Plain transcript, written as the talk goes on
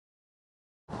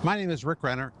My name is Rick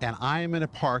Renner, and I am in a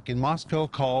park in Moscow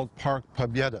called Park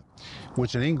Pobeda,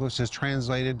 which in English is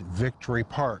translated Victory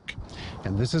Park.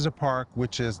 And this is a park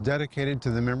which is dedicated to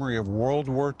the memory of World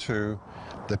War II,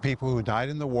 the people who died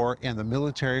in the war, and the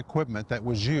military equipment that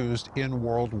was used in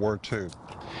World War II.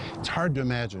 It's hard to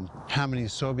imagine how many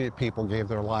Soviet people gave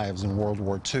their lives in World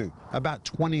War II, about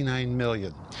 29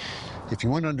 million. If you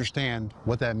want to understand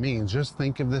what that means, just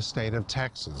think of the state of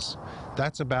Texas.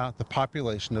 That's about the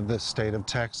population of the state of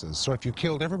Texas. So if you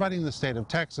killed everybody in the state of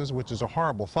Texas, which is a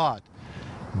horrible thought,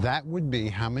 that would be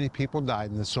how many people died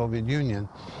in the Soviet Union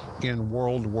in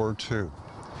World War II.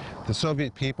 The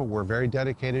Soviet people were very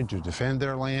dedicated to defend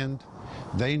their land.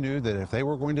 They knew that if they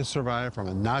were going to survive from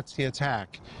a Nazi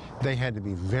attack, they had to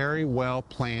be very well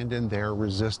planned in their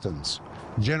resistance.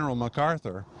 General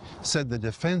MacArthur said the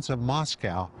defense of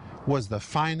Moscow was the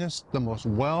finest, the most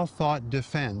well-thought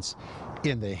defense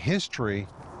in the history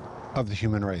of the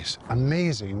human race.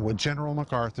 Amazing what General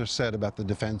MacArthur said about the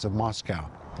defense of Moscow.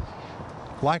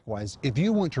 Likewise, if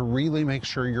you want to really make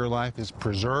sure your life is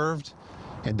preserved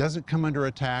and doesn't come under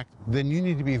attack, then you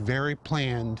need to be very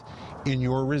planned in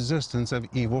your resistance of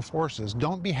evil forces.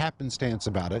 Don't be happenstance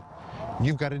about it.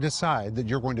 You've got to decide that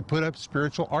you're going to put up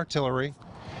spiritual artillery,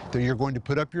 that you're going to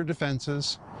put up your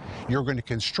defenses. You're going to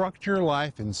construct your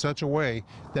life in such a way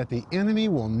that the enemy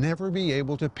will never be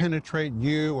able to penetrate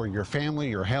you or your family,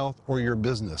 your health, or your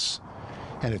business.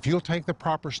 And if you'll take the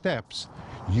proper steps,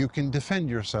 you can defend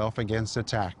yourself against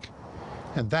attack.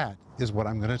 And that is what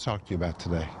I'm going to talk to you about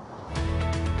today.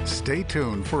 Stay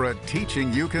tuned for a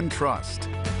teaching you can trust,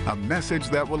 a message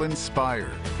that will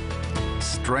inspire,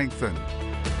 strengthen,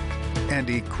 and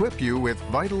equip you with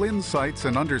vital insights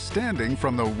and understanding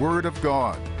from the Word of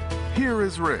God. Here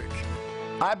is Rick.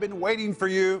 I've been waiting for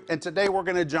you, and today we're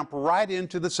going to jump right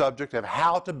into the subject of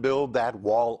how to build that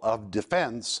wall of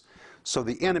defense so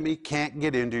the enemy can't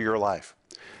get into your life.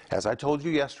 As I told you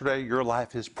yesterday, your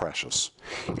life is precious,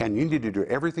 and you need to do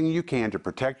everything you can to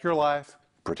protect your life,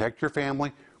 protect your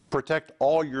family, protect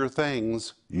all your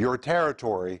things, your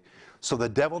territory, so the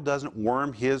devil doesn't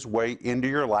worm his way into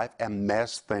your life and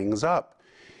mess things up.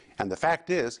 And the fact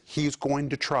is, he's going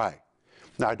to try.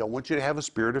 Now, I don't want you to have a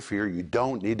spirit of fear. You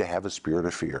don't need to have a spirit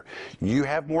of fear. You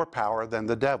have more power than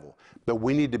the devil. But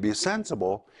we need to be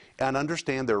sensible and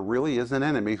understand there really is an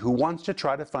enemy who wants to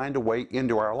try to find a way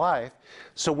into our life.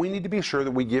 So we need to be sure that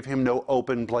we give him no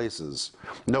open places,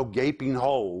 no gaping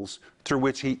holes through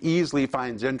which he easily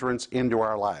finds entrance into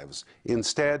our lives.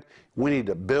 Instead, we need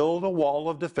to build a wall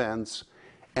of defense.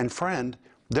 And friend,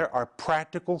 there are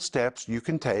practical steps you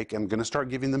can take. I'm going to start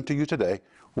giving them to you today.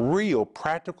 Real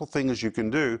practical things you can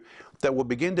do that will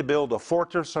begin to build a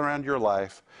fortress around your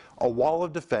life, a wall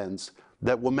of defense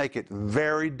that will make it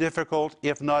very difficult,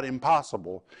 if not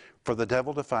impossible, for the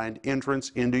devil to find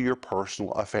entrance into your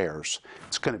personal affairs.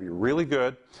 It's going to be really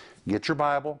good. Get your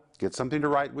Bible, get something to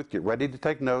write with, get ready to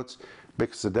take notes,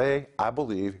 because today I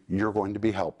believe you're going to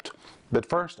be helped. But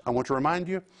first, I want to remind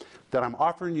you that I'm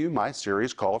offering you my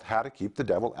series called How to Keep the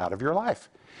Devil Out of Your Life.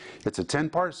 It's a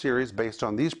 10-part series based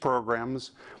on these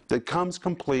programs that comes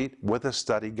complete with a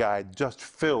study guide just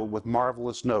filled with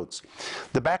marvelous notes.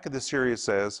 The back of the series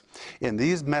says, in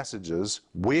these messages,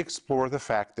 we explore the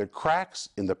fact that cracks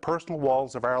in the personal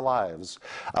walls of our lives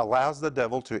allows the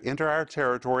devil to enter our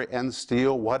territory and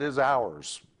steal what is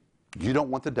ours. You don't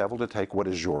want the devil to take what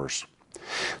is yours.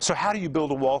 So how do you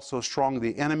build a wall so strong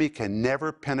the enemy can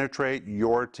never penetrate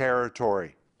your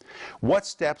territory? What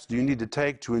steps do you need to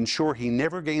take to ensure he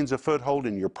never gains a foothold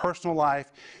in your personal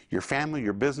life, your family,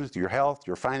 your business, your health,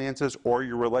 your finances, or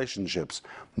your relationships?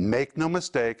 Make no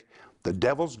mistake, the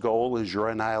devil's goal is your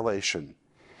annihilation.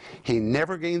 He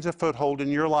never gains a foothold in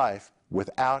your life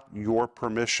without your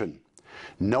permission.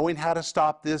 Knowing how to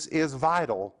stop this is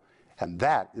vital, and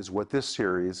that is what this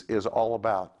series is all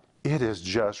about. It is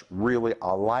just really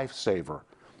a lifesaver.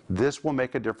 This will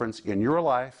make a difference in your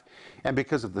life, and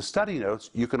because of the study notes,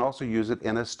 you can also use it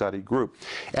in a study group.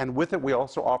 And with it, we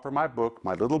also offer my book,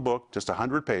 my little book, just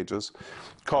 100 pages,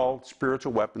 called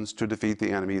Spiritual Weapons to Defeat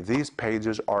the Enemy. These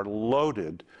pages are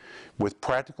loaded with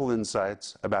practical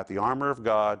insights about the armor of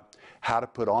God, how to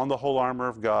put on the whole armor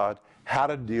of God, how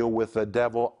to deal with the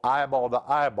devil eyeball to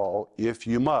eyeball if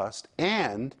you must,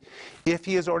 and if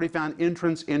he has already found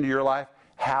entrance into your life,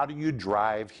 how do you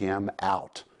drive him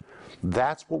out?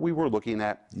 That's what we were looking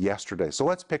at yesterday. So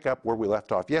let's pick up where we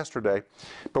left off yesterday.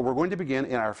 But we're going to begin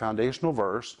in our foundational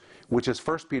verse, which is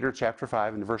 1 Peter chapter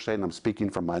 5 and verse 8, and I'm speaking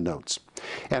from my notes.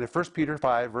 And in 1 Peter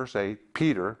 5, verse 8,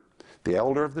 Peter, the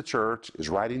elder of the church, is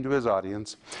writing to his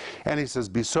audience, and he says,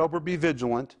 "Be sober, be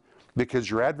vigilant, because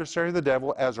your adversary the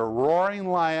devil, as a roaring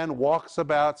lion, walks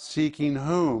about seeking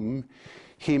whom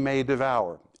he may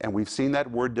devour. And we've seen that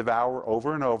word devour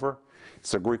over and over.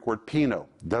 It's the Greek word pino.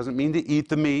 It doesn't mean to eat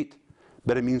the meat,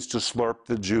 but it means to slurp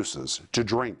the juices, to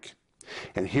drink.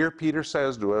 And here Peter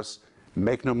says to us,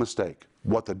 make no mistake.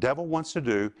 What the devil wants to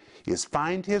do is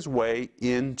find his way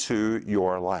into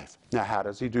your life. Now, how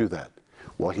does he do that?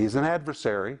 Well, he's an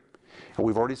adversary. And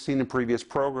we've already seen in previous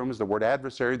programs the word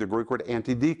adversary, the Greek word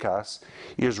antidikos,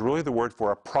 is really the word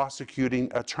for a prosecuting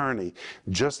attorney.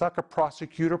 Just like a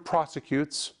prosecutor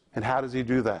prosecutes, and how does he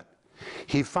do that?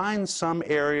 He finds some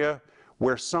area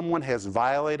where someone has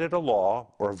violated a law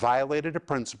or violated a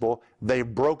principle,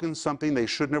 they've broken something they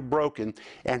shouldn't have broken,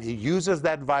 and he uses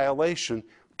that violation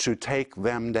to take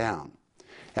them down.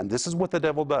 And this is what the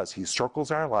devil does. He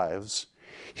circles our lives.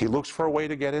 He looks for a way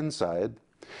to get inside.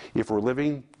 If we're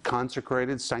living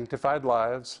consecrated, sanctified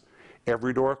lives,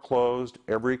 every door closed,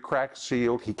 every crack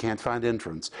sealed, he can't find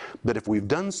entrance. But if we've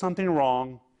done something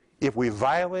wrong, if we've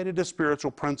violated a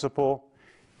spiritual principle,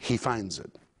 he finds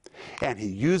it. And he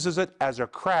uses it as a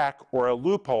crack or a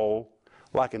loophole,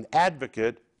 like an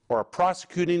advocate or a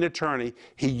prosecuting attorney.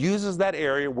 He uses that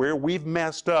area where we've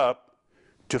messed up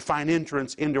to find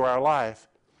entrance into our life,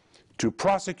 to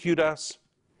prosecute us,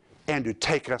 and to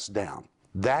take us down.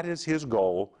 That is his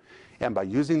goal. And by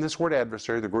using this word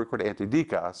adversary, the Greek word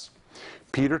antidikos,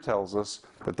 Peter tells us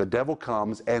that the devil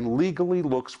comes and legally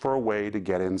looks for a way to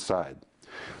get inside.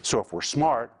 So if we're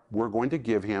smart, we're going to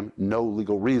give him no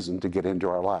legal reason to get into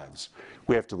our lives.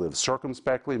 We have to live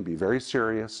circumspectly and be very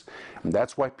serious. And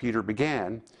that's why Peter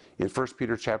began in 1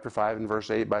 Peter chapter 5 and verse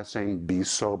 8 by saying, be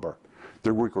sober.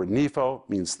 The Greek word nepho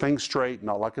means think straight,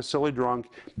 not like a silly drunk.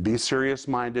 Be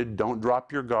serious-minded. Don't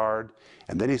drop your guard.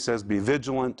 And then he says, be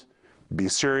vigilant. Be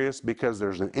serious, because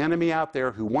there's an enemy out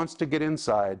there who wants to get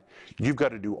inside. You've got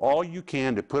to do all you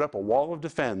can to put up a wall of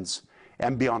defense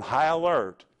and be on high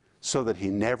alert so that he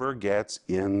never gets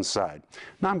inside.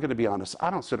 Now, I'm going to be honest. I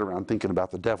don't sit around thinking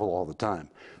about the devil all the time.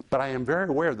 But I am very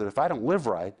aware that if I don't live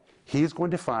right, he's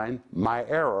going to find my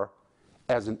error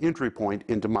as an entry point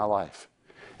into my life.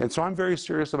 And so I'm very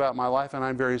serious about my life, and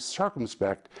I'm very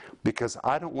circumspect because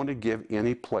I don't want to give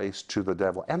any place to the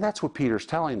devil. And that's what Peter's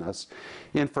telling us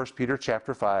in 1 Peter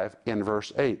chapter 5 and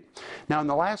verse 8. Now, in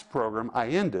the last program, I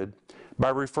ended by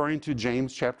referring to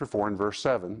James chapter 4 and verse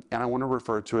 7, and I want to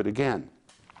refer to it again.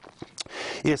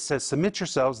 It says, submit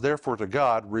yourselves therefore to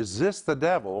God, resist the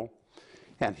devil,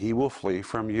 and he will flee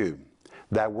from you.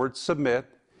 That word submit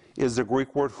is the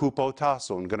Greek word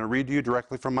hupotasso. I'm going to read to you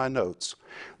directly from my notes.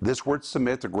 This word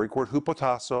submit, the Greek word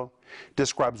hupotasso,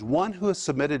 describes one who is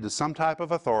submitted to some type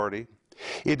of authority.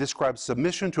 It describes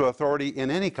submission to authority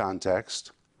in any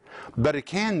context, but it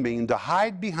can mean to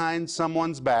hide behind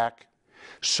someone's back,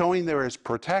 showing there is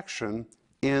protection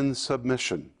in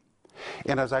submission.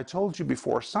 And as I told you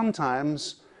before,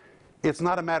 sometimes it's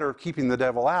not a matter of keeping the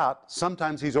devil out.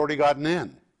 Sometimes he's already gotten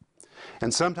in.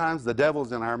 And sometimes the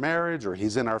devil's in our marriage, or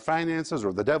he's in our finances,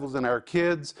 or the devil's in our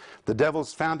kids. The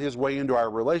devil's found his way into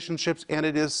our relationships, and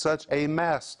it is such a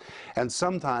mess. And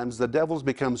sometimes the devil's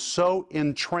become so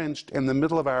entrenched in the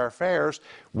middle of our affairs,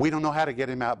 we don't know how to get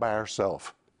him out by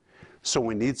ourselves. So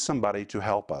we need somebody to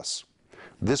help us.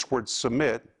 This word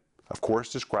submit, of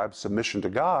course, describes submission to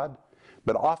God,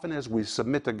 but often as we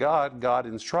submit to God, God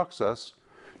instructs us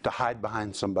to hide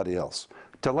behind somebody else,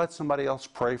 to let somebody else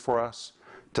pray for us,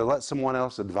 to let someone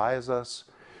else advise us.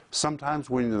 Sometimes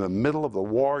when you're in the middle of the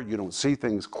war, you don't see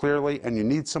things clearly, and you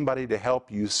need somebody to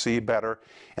help you see better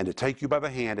and to take you by the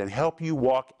hand and help you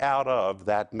walk out of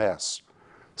that mess.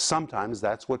 Sometimes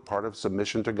that's what part of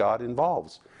submission to God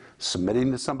involves.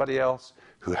 Submitting to somebody else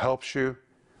who helps you,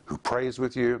 who prays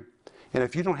with you. And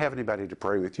if you don't have anybody to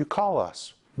pray with you, call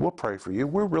us. We'll pray for you.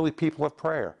 We're really people of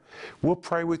prayer. We'll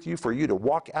pray with you for you to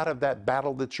walk out of that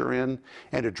battle that you're in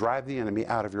and to drive the enemy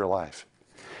out of your life.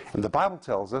 And the Bible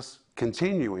tells us,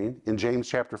 continuing in James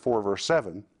chapter 4, verse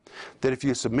 7, that if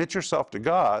you submit yourself to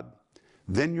God,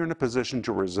 then you're in a position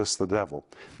to resist the devil.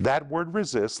 That word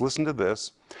resist, listen to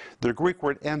this, the Greek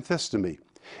word anthistemi.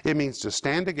 It means to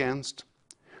stand against,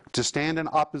 to stand in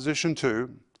opposition to.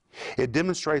 It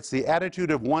demonstrates the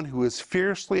attitude of one who is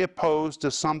fiercely opposed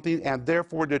to something and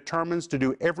therefore determines to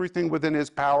do everything within his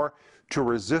power to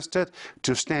resist it,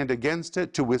 to stand against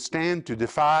it, to withstand, to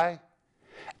defy.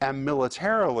 And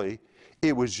militarily,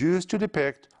 it was used to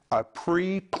depict a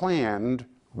pre-planned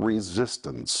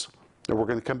resistance. And we're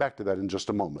going to come back to that in just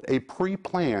a moment. A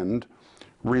pre-planned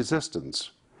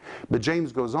resistance. But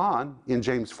James goes on in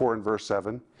James 4 and verse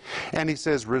 7, and he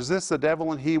says, resist the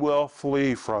devil and he will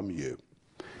flee from you.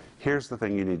 Here's the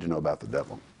thing you need to know about the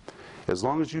devil. As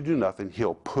long as you do nothing,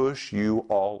 he'll push you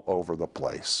all over the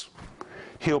place.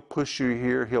 He'll push you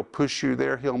here, he'll push you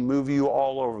there, he'll move you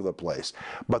all over the place.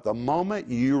 But the moment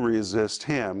you resist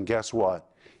him, guess what?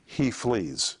 He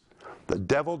flees. The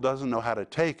devil doesn't know how to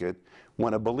take it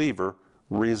when a believer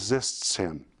resists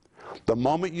him. The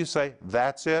moment you say,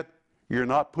 that's it, you're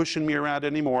not pushing me around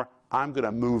anymore, I'm going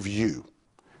to move you.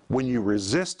 When you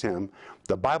resist him,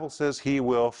 the Bible says he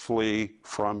will flee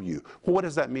from you. Well, what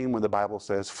does that mean when the Bible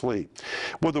says flee?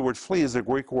 Well, the word flee is the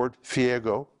Greek word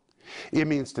phego. It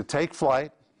means to take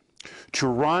flight, to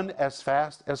run as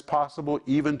fast as possible,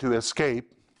 even to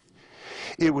escape.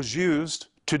 It was used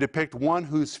to depict one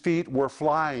whose feet were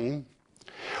flying,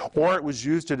 or it was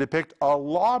used to depict a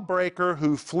lawbreaker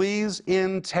who flees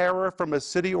in terror from a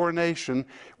city or nation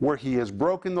where he has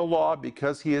broken the law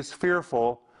because he is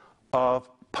fearful of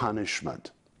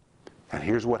punishment. And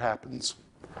here's what happens.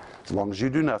 As long as you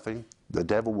do nothing, the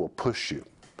devil will push you.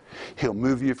 He'll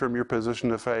move you from your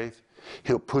position of faith.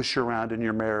 He'll push you around in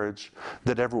your marriage.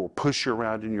 The devil will push you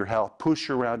around in your health, push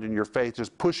you around in your faith,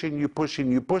 just pushing you,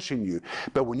 pushing you, pushing you.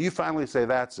 But when you finally say,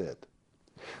 that's it,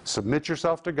 submit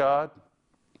yourself to God,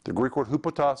 the Greek word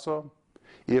hupotasso.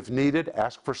 If needed,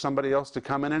 ask for somebody else to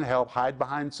come in and help, hide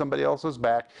behind somebody else's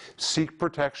back, seek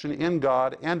protection in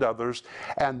God and others,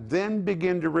 and then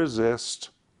begin to resist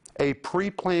a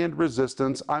pre-planned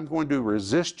resistance. I'm going to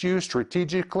resist you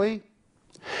strategically.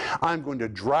 I'm going to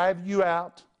drive you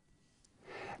out.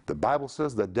 The Bible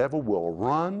says the devil will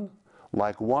run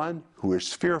like one who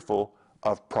is fearful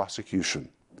of prosecution,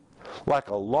 like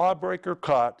a lawbreaker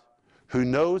caught who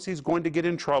knows he's going to get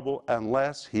in trouble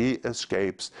unless he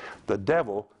escapes. The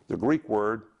devil, the Greek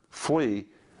word flee,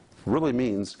 really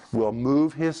means will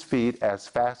move his feet as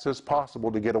fast as possible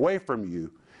to get away from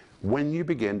you when you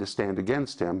begin to stand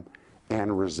against him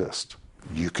and resist.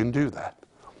 You can do that.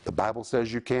 The Bible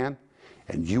says you can,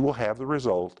 and you will have the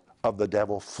result of the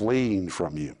devil fleeing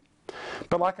from you.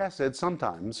 But like I said,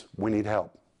 sometimes we need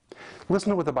help. Listen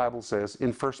to what the Bible says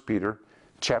in 1 Peter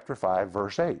chapter 5,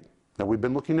 verse 8. Now, we've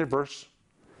been looking at verse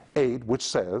 8, which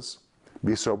says,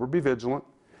 be sober, be vigilant,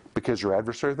 because your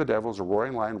adversary the devil is a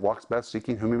roaring lion, walks about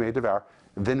seeking whom he may devour.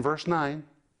 Then verse 9,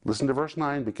 listen to verse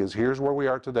 9, because here's where we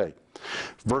are today.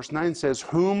 Verse 9 says,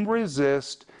 whom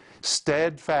resist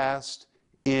steadfast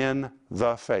in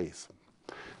the faith.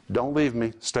 Don't leave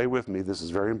me, stay with me, this is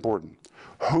very important.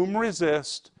 Whom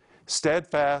resist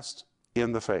steadfast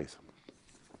in the faith.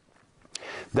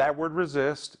 That word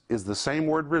resist is the same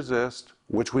word resist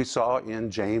which we saw in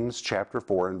James chapter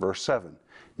 4 and verse 7.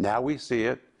 Now we see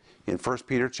it in 1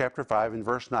 Peter chapter 5 and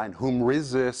verse 9. Whom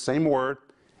resist, same word,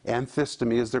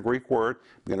 anthistemi is the Greek word.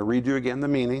 I'm going to read you again the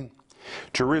meaning.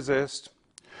 To resist,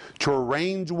 to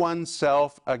arrange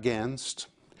oneself against,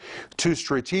 to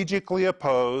strategically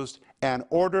oppose, an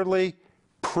orderly,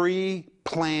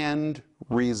 pre-planned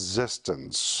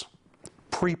resistance.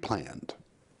 Pre-planned.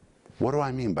 What do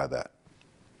I mean by that?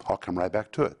 I'll come right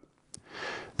back to it.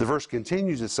 The verse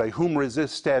continues to say, whom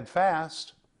resist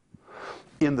steadfast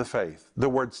in the faith. The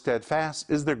word steadfast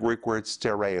is the Greek word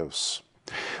stereos.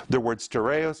 The word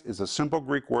stereos is a simple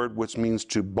Greek word which means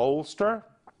to bolster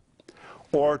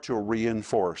or to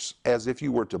reinforce, as if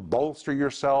you were to bolster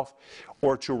yourself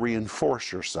or to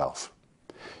reinforce yourself.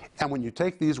 And when you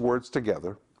take these words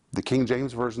together, the King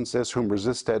James Version says, whom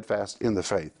resist steadfast in the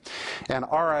faith. And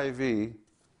RIV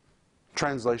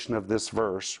translation of this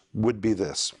verse would be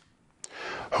this: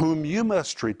 whom you must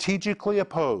strategically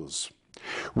oppose,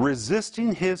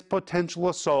 resisting his potential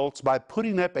assaults by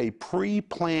putting up a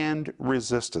pre-planned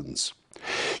resistance.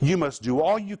 You must do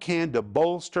all you can to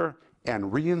bolster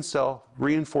and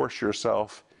reinforce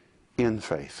yourself in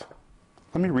faith.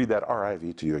 Let me read that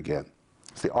RIV to you again.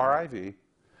 It's the RIV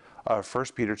of 1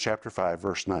 Peter chapter 5,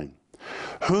 verse 9.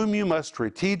 Whom you must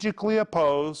strategically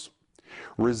oppose,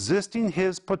 resisting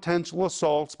his potential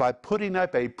assaults by putting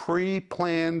up a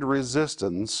pre-planned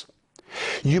resistance.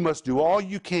 You must do all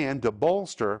you can to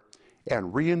bolster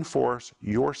and reinforce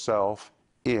yourself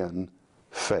in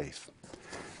faith.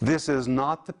 This is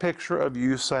not the picture of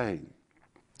you saying,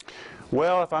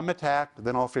 well, if I'm attacked,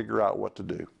 then I'll figure out what to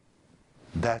do.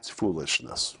 That's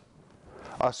foolishness.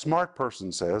 A smart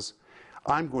person says,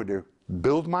 I'm going to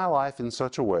build my life in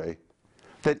such a way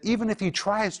that even if he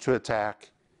tries to attack,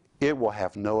 it will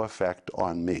have no effect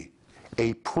on me.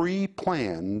 A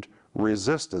pre-planned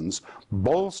resistance,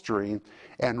 bolstering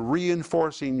and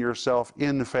reinforcing yourself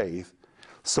in faith,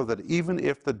 so that even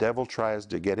if the devil tries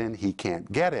to get in, he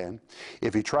can't get in.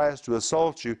 If he tries to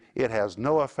assault you, it has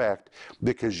no effect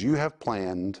because you have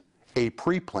planned a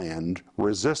pre-planned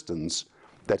resistance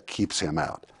that keeps him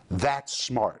out. That's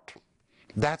smart.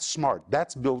 That's smart.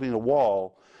 That's building a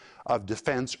wall of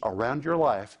defense around your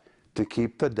life to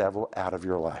keep the devil out of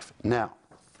your life. Now,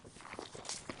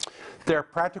 There are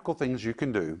practical things you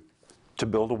can do to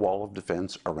build a wall of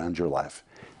defense around your life.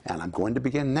 And I'm going to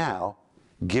begin now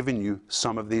giving you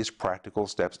some of these practical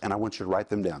steps, and I want you to write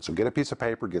them down. So get a piece of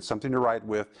paper, get something to write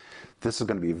with. This is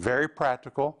going to be very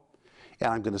practical,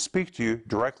 and I'm going to speak to you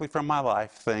directly from my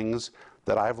life, things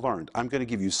that I've learned. I'm going to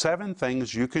give you 7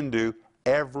 things you can do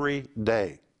every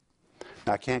day.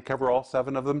 Now, I can't cover all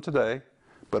 7 of them today,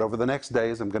 but over the next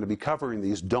days, I'm going to be covering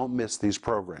these. Don't miss these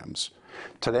programs.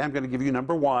 Today, I'm going to give you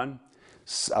number 1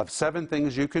 of 7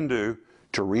 things you can do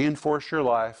to reinforce your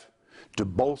life, to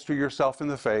bolster yourself in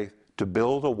the faith, to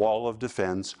build a wall of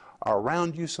defense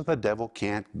around you so the devil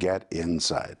can't get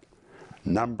inside.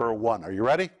 Number 1, are you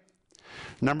ready?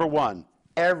 Number 1,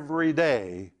 every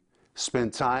day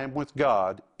spend time with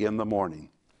God in the morning.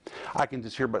 I can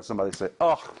just hear about somebody say,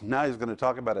 oh, now he's going to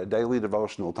talk about a daily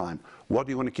devotional time. What,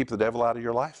 do you want to keep the devil out of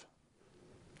your life?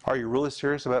 Are you really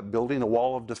serious about building a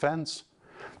wall of defense?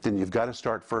 Then you've got to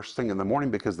start first thing in the morning,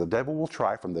 because the devil will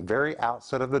try from the very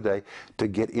outset of the day to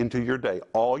get into your day.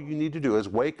 All you need to do is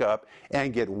wake up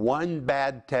and get one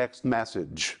bad text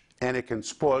message, and it can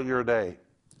spoil your day.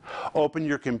 Open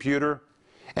your computer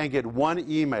and get one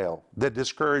email that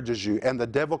discourages you, and the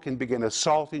devil can begin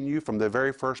assaulting you from the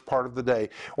very first part of the day.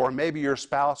 Or maybe your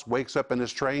spouse wakes up in a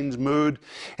strange mood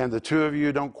and the two of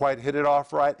you don't quite hit it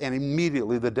off right, and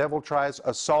immediately the devil tries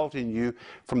assaulting you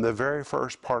from the very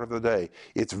first part of the day.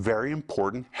 It's very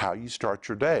important how you start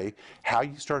your day. How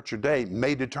you start your day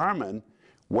may determine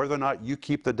whether or not you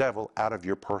keep the devil out of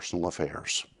your personal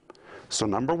affairs. So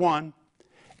number 1,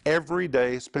 every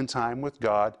day spend time with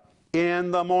God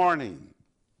in the morning.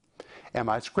 And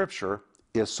my scripture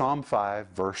is Psalm 5,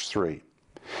 verse 3.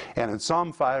 And in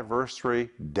Psalm 5, verse 3,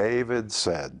 David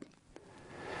said,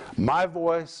 my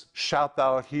voice shalt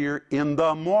thou hear in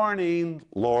the morning,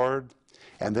 Lord.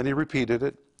 And then he repeated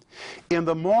it. In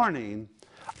the morning,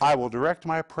 I will direct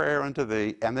my prayer unto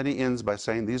thee. And then he ends by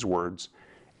saying these words,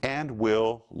 and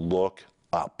will look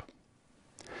up.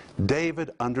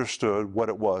 David understood what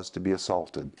it was to be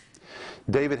assaulted.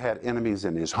 David had enemies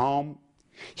in his home.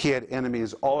 He had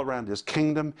enemies all around his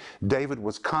kingdom. David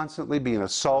was constantly being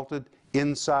assaulted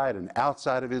inside and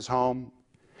outside of his home.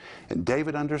 And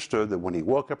David understood that when he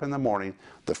woke up in the morning,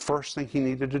 the first thing he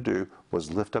needed to do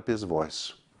was lift up his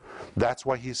voice. That's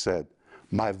why he said,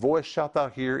 my voice shalt thou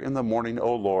hear in the morning,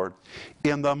 O Lord.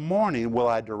 In the morning will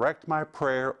I direct my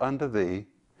prayer unto thee.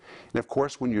 And of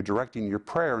course, when you're directing your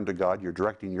prayer unto God, you're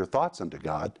directing your thoughts unto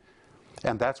God.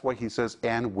 And that's why he says,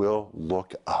 and will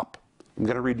look up. I'm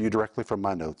going to read you directly from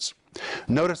my notes.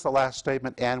 Notice the last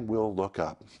statement, and will look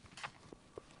up.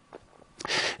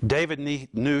 David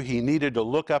knew he needed to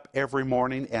look up every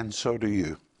morning, and so do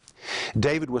you.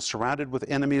 David was surrounded with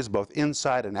enemies both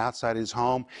inside and outside his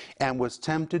home, and was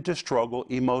tempted to struggle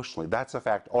emotionally. That's a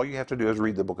fact. All you have to do is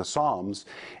read the book of Psalms,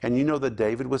 and you know that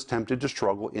David was tempted to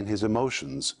struggle in his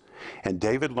emotions. And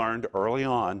David learned early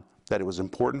on that it was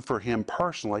important for him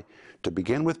personally to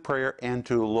begin with prayer and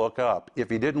to look up. If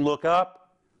he didn't look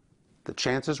up, the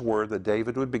chances were that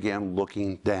David would begin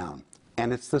looking down.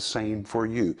 And it's the same for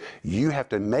you. You have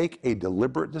to make a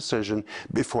deliberate decision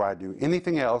before I do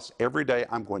anything else. Every day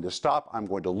I'm going to stop, I'm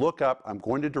going to look up, I'm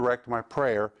going to direct my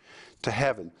prayer to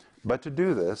heaven. But to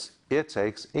do this, it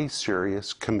takes a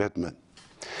serious commitment.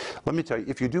 Let me tell you,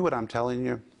 if you do what I'm telling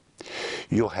you,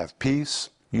 you'll have peace,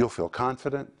 you'll feel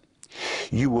confident,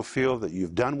 you will feel that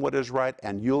you've done what is right,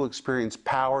 and you'll experience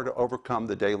power to overcome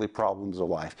the daily problems of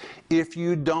life. If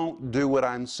you don't do what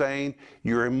I'm saying,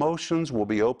 your emotions will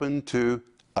be open to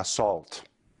assault.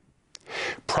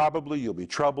 Probably you'll be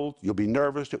troubled, you'll be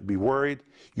nervous, you'll be worried,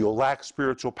 you'll lack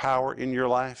spiritual power in your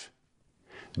life.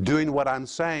 Doing what I'm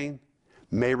saying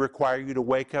may require you to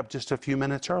wake up just a few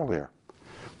minutes earlier.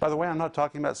 By the way, I'm not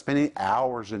talking about spending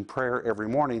hours in prayer every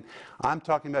morning. I'm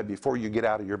talking about before you get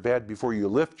out of your bed, before you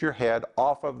lift your head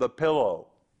off of the pillow.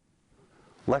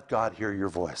 Let God hear your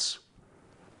voice.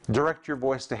 Direct your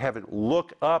voice to heaven.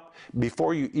 Look up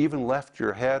before you even left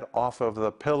your head off of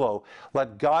the pillow.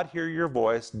 Let God hear your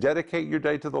voice. Dedicate your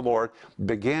day to the Lord.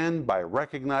 Begin by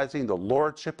recognizing the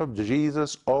lordship of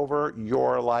Jesus over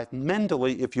your life.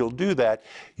 Mentally, if you'll do that,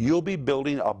 you'll be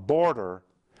building a border,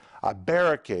 a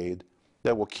barricade,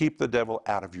 that will keep the devil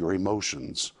out of your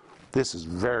emotions. This is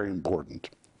very important.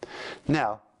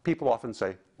 Now, people often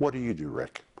say, what do you do,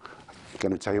 Rick? I'm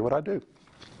going to tell you what I do.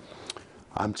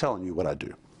 I'm telling you what I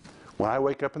do. When I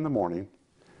wake up in the morning,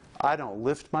 I don't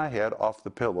lift my head off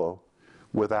the pillow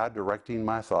without directing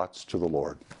my thoughts to the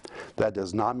Lord. That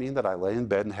does not mean that I lay in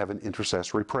bed and have an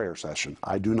intercessory prayer session.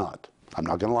 I do not. I'm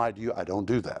not going to lie to you, I don't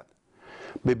do that.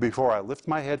 But before I lift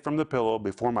my head from the pillow,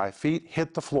 before my feet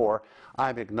hit the floor,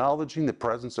 I'm acknowledging the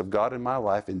presence of God in my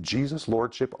life and Jesus'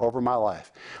 lordship over my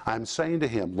life. I'm saying to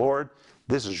him, Lord,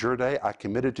 this is your day. I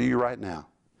commit it to you right now.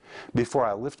 Before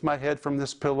I lift my head from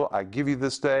this pillow, I give you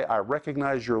this day. I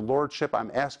recognize your lordship.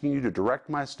 I'm asking you to direct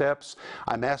my steps.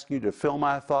 I'm asking you to fill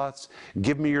my thoughts.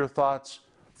 Give me your thoughts.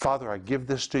 Father, I give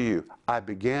this to you. I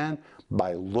began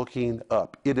by looking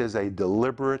up. It is a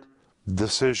deliberate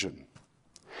decision.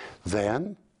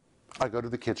 Then I go to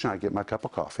the kitchen, I get my cup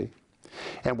of coffee.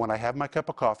 And when I have my cup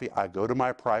of coffee, I go to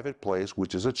my private place,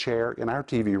 which is a chair in our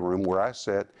TV room where I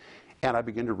sit, and I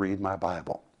begin to read my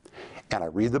Bible. And I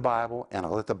read the Bible, and I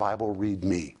let the Bible read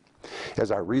me.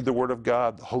 As I read the Word of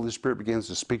God, the Holy Spirit begins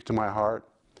to speak to my heart,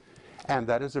 and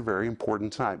that is a very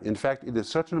important time. In fact, it is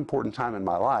such an important time in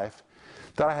my life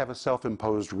that I have a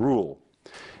self-imposed rule.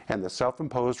 And the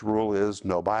self-imposed rule is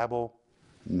no Bible,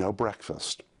 no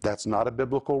breakfast. That's not a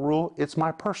biblical rule, it's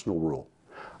my personal rule.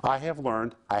 I have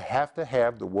learned I have to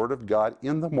have the Word of God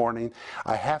in the morning.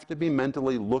 I have to be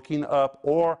mentally looking up,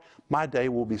 or my day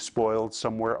will be spoiled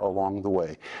somewhere along the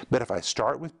way. But if I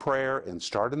start with prayer and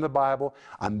start in the Bible,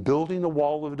 I'm building a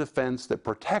wall of defense that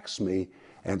protects me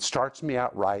and starts me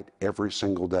out right every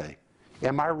single day.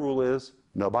 And my rule is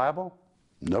no Bible,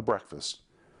 no breakfast.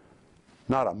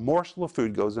 Not a morsel of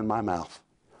food goes in my mouth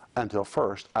until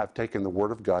first I've taken the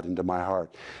Word of God into my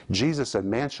heart. Jesus said,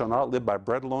 man shall not live by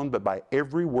bread alone, but by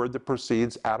every word that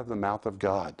proceeds out of the mouth of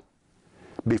God.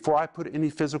 Before I put any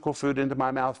physical food into my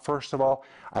mouth, first of all,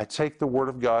 I take the Word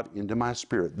of God into my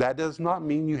spirit. That does not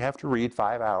mean you have to read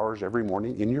 5 hours every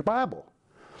morning in your Bible.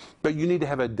 But you need to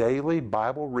have a daily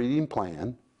Bible reading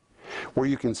plan where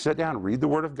you can sit down, read the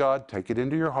Word of God, take it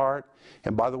into your heart,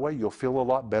 and by the way, you'll feel a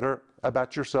lot better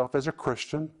about yourself as a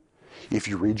Christian. If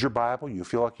you read your Bible, you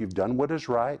feel like you've done what is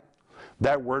right.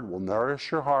 That Word will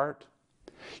nourish your heart.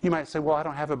 You might say, well, I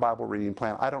don't have a Bible reading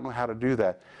plan. I don't know how to do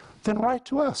that. Then write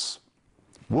to us.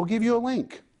 We'll give you a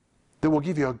link that will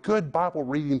give you a good Bible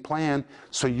reading plan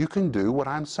so you can do what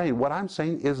I'm saying. What I'm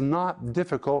saying is not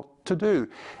difficult to do.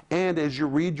 And as you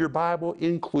read your Bible,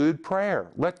 include prayer.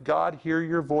 Let God hear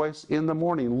your voice in the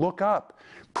morning. Look up,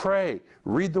 pray,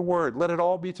 read the Word. Let it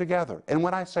all be together. And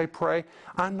when I say pray,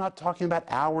 I'm not talking about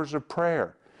hours of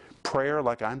prayer. Prayer,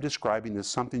 like I'm describing, is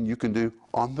something you can do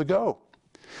on the go.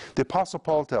 The Apostle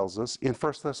Paul tells us in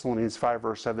 1 Thessalonians 5,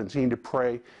 verse 17, to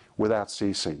pray without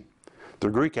ceasing. The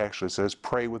Greek actually says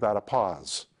pray without a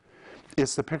pause.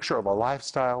 It's the picture of a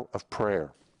lifestyle of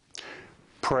prayer.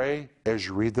 Pray as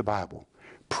you read the Bible.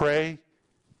 Pray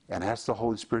and ask the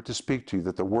Holy Spirit to speak to you,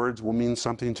 that the words will mean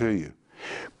something to you.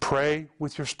 Pray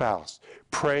with your spouse.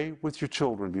 Pray with your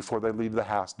children before they leave the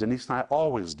house. Denise and I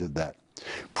always did that.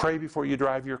 Pray before you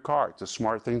drive your car. It's a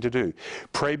smart thing to do.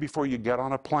 Pray before you get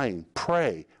on a plane.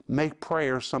 Pray. Make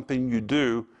prayer something you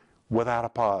do without a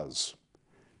pause.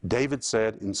 David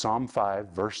said in Psalm 5,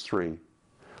 verse 3,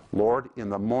 Lord, in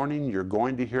the morning you're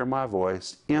going to hear my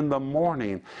voice. In the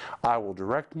morning I will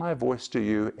direct my voice to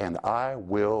you and I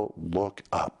will look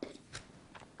up.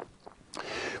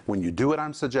 When you do what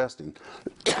I'm suggesting,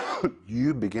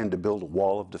 you begin to build a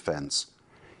wall of defense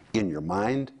in your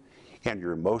mind and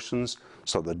your emotions,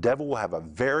 so the devil will have a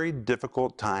very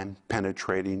difficult time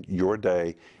penetrating your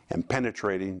day and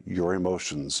penetrating your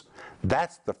emotions.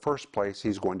 That's the first place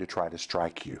he's going to try to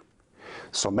strike you.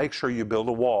 So make sure you build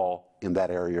a wall in that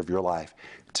area of your life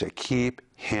to keep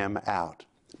him out.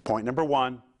 Point number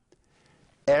 1,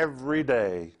 every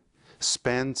day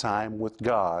spend time with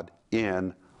God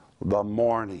in the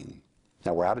morning.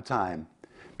 Now we're out of time,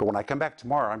 but when I come back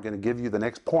tomorrow, I'm going to give you the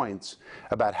next points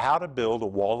about how to build a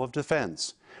wall of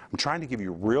defense. I'm trying to give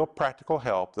you real practical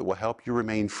help that will help you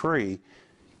remain free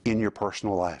in your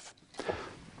personal life.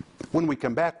 When we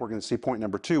come back, we're going to see point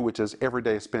number 2, which is every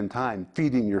day spend time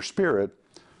feeding your spirit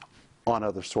on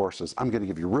other sources. I'm going to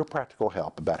give you real practical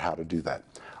help about how to do that.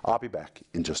 I'll be back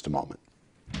in just a moment.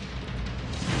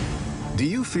 Do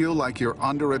you feel like you're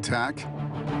under attack?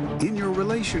 In your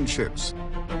relationships,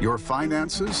 your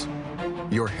finances,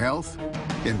 your health?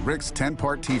 In Rick's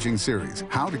 10-part teaching series,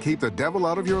 How to Keep the Devil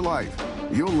Out of Your Life,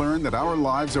 you'll learn that our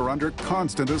lives are under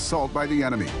constant assault by the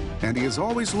enemy, and he is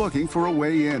always looking for a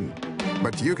way in.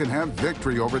 But you can have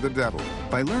victory over the devil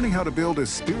by learning how to build a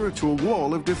spiritual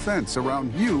wall of defense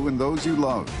around you and those you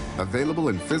love. Available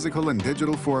in physical and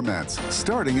digital formats,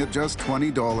 starting at just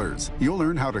 $20. You'll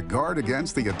learn how to guard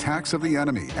against the attacks of the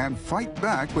enemy and fight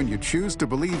back when you choose to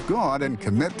believe God and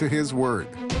commit to His Word.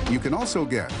 You can also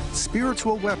get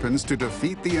spiritual weapons to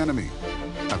defeat the enemy.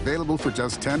 Available for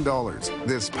just $10,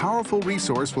 this powerful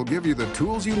resource will give you the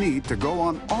tools you need to go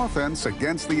on offense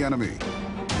against the enemy.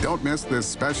 Don't miss this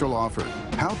special offer,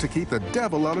 How to Keep the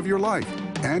Devil Out of Your Life.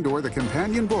 and/or the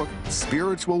companion book,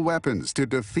 Spiritual Weapons to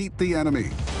Defeat the Enemy.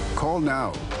 Call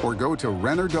now or go to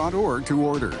Renner.org to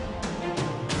order.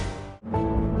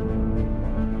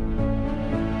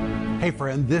 Hey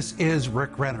friend, this is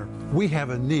Rick Renner. We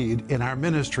have a need in our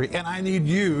ministry, and I need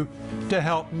you to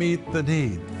help meet the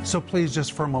need. So please,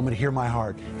 just for a moment, hear my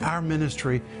heart. Our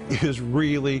ministry is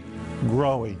really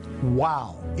growing.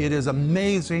 Wow, it is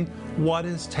amazing what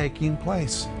is taking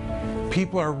place.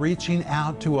 People are reaching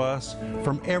out to us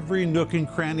from every nook and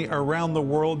cranny around the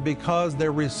world because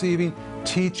they're receiving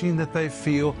teaching that they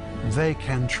feel they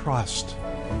can trust.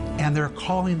 And they're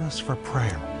calling us for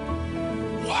prayer.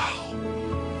 Wow.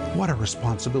 What a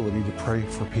responsibility to pray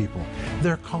for people.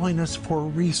 They're calling us for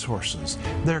resources.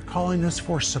 They're calling us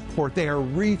for support. They are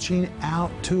reaching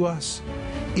out to us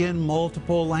in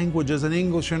multiple languages, in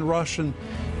English and Russian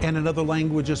and in other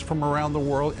languages from around the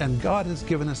world. And God has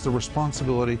given us the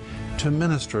responsibility to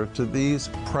minister to these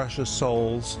precious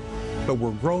souls. But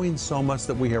we're growing so much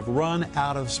that we have run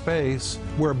out of space.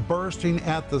 We're bursting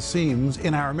at the seams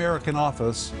in our American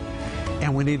office.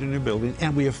 And we need a new building,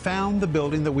 and we have found the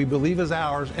building that we believe is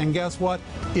ours, and guess what?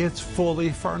 It's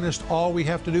fully furnished. All we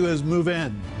have to do is move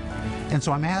in. And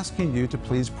so I'm asking you to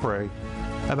please pray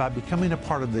about becoming a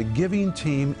part of the giving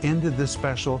team into this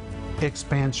special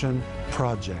expansion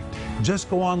project. Just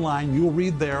go online, you'll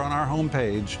read there on our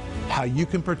homepage how you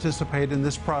can participate in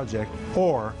this project,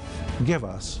 or give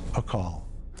us a call.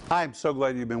 I'm so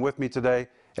glad you've been with me today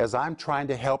as I'm trying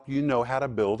to help you know how to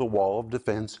build a wall of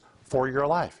defense for your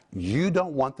life. You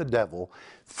don't want the devil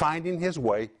finding his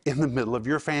way in the middle of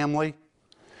your family,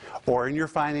 or in your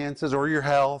finances, or your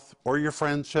health, or your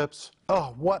friendships.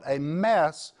 Oh, what a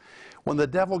mess. When the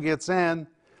devil gets in,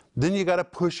 then you got to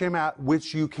push him out,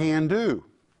 which you can do.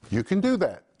 You can do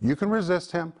that. You can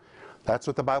resist him. That's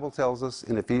what the Bible tells us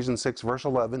in Ephesians 6, verse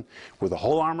 11. With the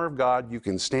whole armor of God, you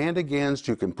can stand against,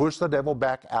 you can push the devil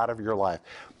back out of your life.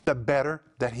 The better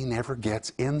that he never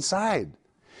gets inside.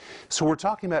 So we're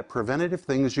talking about preventative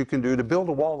things you can do to build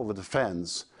a wall of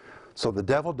defense so the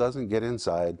devil doesn't get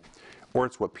inside, or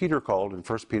it's what Peter called in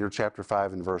 1 Peter chapter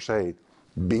 5 and verse 8,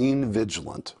 being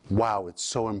vigilant. Wow, it's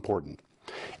so important.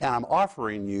 And I'm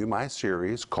offering you my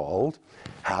series called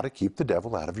How to Keep the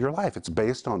Devil Out of Your Life. It's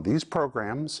based on these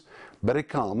programs, but it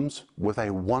comes with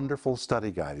a wonderful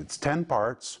study guide. It's 10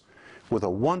 parts with a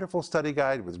wonderful study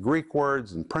guide with Greek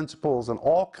words and principles and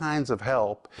all kinds of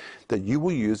help that you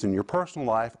will use in your personal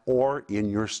life or in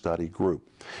your study group.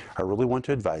 I really want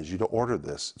to advise you to order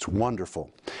this. It's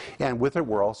wonderful. And with it,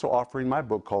 we're also offering my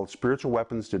book called Spiritual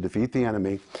Weapons to Defeat the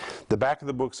Enemy. The back of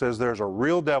the book says there's a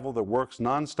real devil that works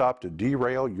nonstop to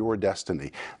derail your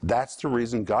destiny. That's the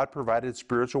reason God provided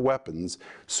spiritual weapons,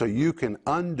 so you can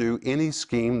undo any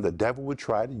scheme the devil would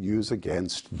try to use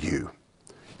against you.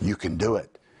 You can do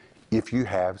it if you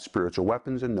have spiritual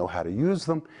weapons and know how to use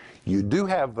them. You do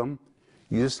have them.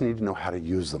 You just need to know how to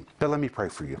use them. But let me pray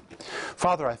for you.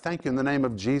 Father, I thank you in the name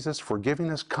of Jesus for giving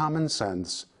us common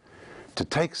sense to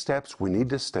take steps we need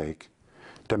to take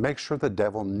to make sure the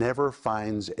devil never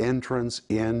finds entrance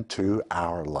into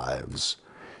our lives.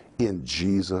 In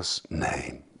Jesus'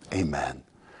 name, amen.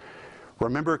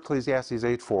 Remember Ecclesiastes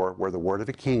 8:4, where the word of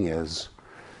a king is,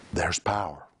 there's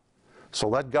power. So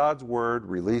let God's word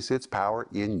release its power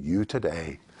in you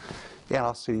today. And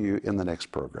I'll see you in the next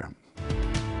program.